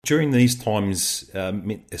during these times,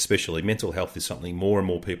 especially, mental health is something more and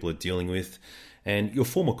more people are dealing with. And your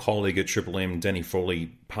former colleague at Triple M, Danny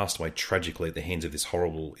Frawley, passed away tragically at the hands of this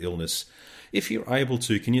horrible illness. If you're able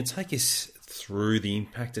to, can you take us through the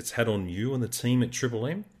impact it's had on you and the team at Triple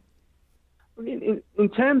M? In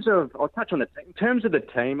terms of, I'll touch on it. In terms of the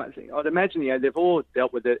team, I'd imagine they've all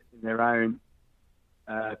dealt with it in their own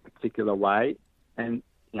particular way, and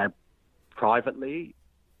privately,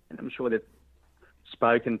 and I'm sure they've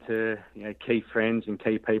spoken to key friends and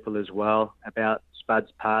key people as well about Spud's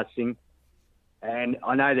passing. And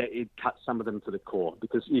I know that it cut some of them to the core,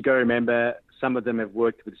 because you got to remember, some of them have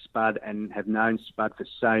worked with Spud and have known Spud for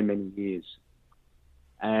so many years.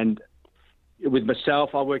 And with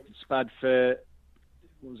myself, I worked with Spud for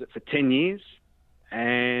 10 years.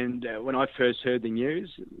 And when I first heard the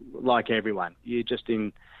news, like everyone, you're just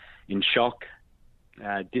in shock,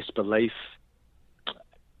 disbelief.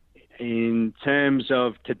 In terms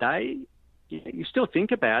of today, you still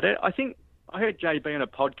think about it. I think I heard JB on a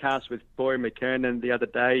podcast with Boy McKernan the other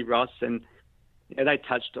day, Ross, and they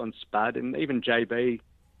touched on Spud, and even JB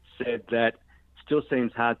said that it still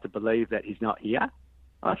seems hard to believe that he's not here.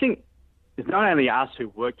 I think it's not only us who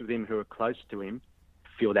worked with him, who are close to him,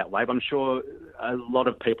 feel that way, but I'm sure a lot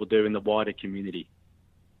of people do in the wider community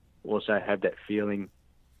also have that feeling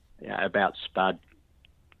about Spud.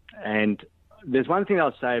 And there's one thing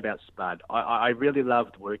I'll say about Spud. I really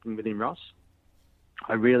loved working with him, Ross.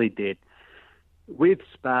 I really did. With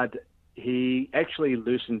Spud, he actually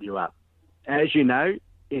loosened you up. As you know,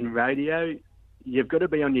 in radio, you've got to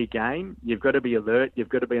be on your game, you've got to be alert, you've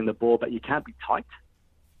got to be on the ball, but you can't be tight.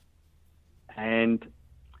 And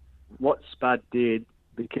what Spud did,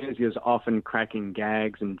 because he was often cracking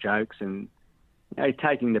gags and jokes and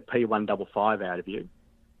taking the P155 out of you,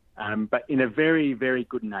 but in a very, very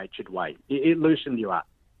good-natured way, it loosened you up.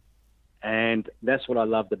 And that's what I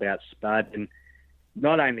loved about Spud. And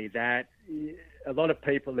not only that, a lot of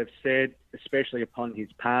people have said, especially upon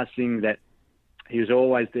his passing, that he was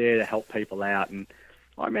always there to help people out. And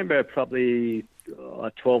I remember probably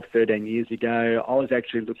 12, 13 years ago, I was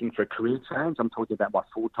actually looking for a career change. I'm talking about my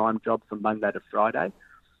full-time job from Monday to Friday.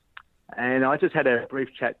 And I just had a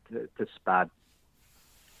brief chat to Spud,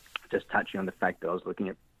 just touching on the fact that I was looking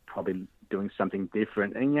at probably doing something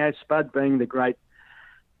different. And, Spud being the great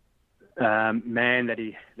man that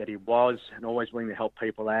he was, and always willing to help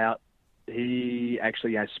people out, he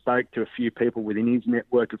actually spoke to a few people within his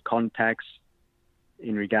network of contacts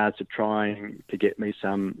in regards to trying to get me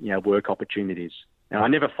some work opportunities. Now, I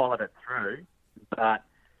never followed it through, but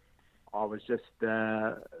I was just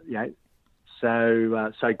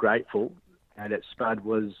so grateful that Spud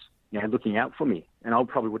was looking out for me, and I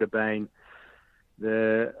probably would have been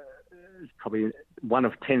probably one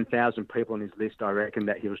of 10,000 people on his list, I reckon,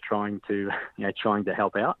 that he was trying to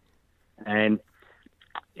help out. And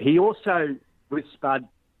he also, with Spud,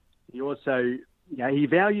 he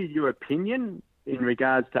valued your opinion in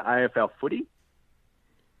regards to AFL footy.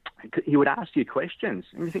 He would ask you questions,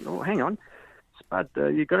 and you think, oh, hang on, Spud,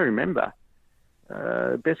 you've got to remember,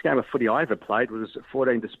 best game of footy I ever played was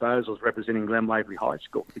 14 disposals representing Glen Waverley High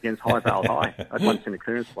School against Highvale High. I had 1 centre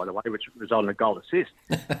clearance, by the way, which resulted in a goal assist.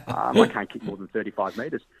 I can't kick more than 35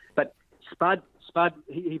 metres. But Spud,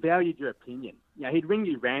 he valued your opinion. He'd ring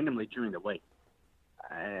you randomly during the week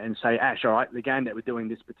and say, Ash, all right, the game that we're doing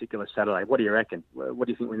this particular Saturday, what do you reckon? What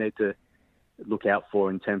do you think we need to look out for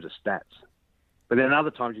in terms of stats? But then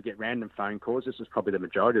other times you get random phone calls. This is probably the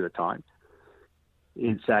majority of the time.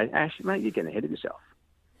 He'd say, Ash, mate, you're getting ahead of yourself.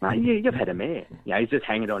 Mate, you've had a mare. He's just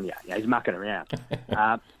hanging on you. He's mucking around.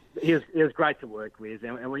 He was great to work with,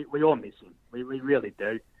 and we all miss him. We really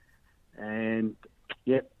do. And,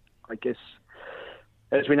 I guess,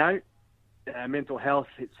 as we know, mental health,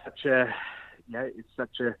 it's such a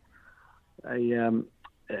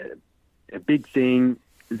big thing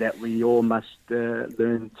that we all must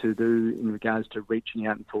learn to do in regards to reaching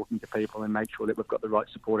out and talking to people and make sure that we've got the right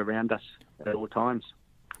support around us at all times.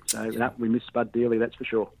 So we miss Spud dearly, that's for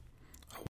sure.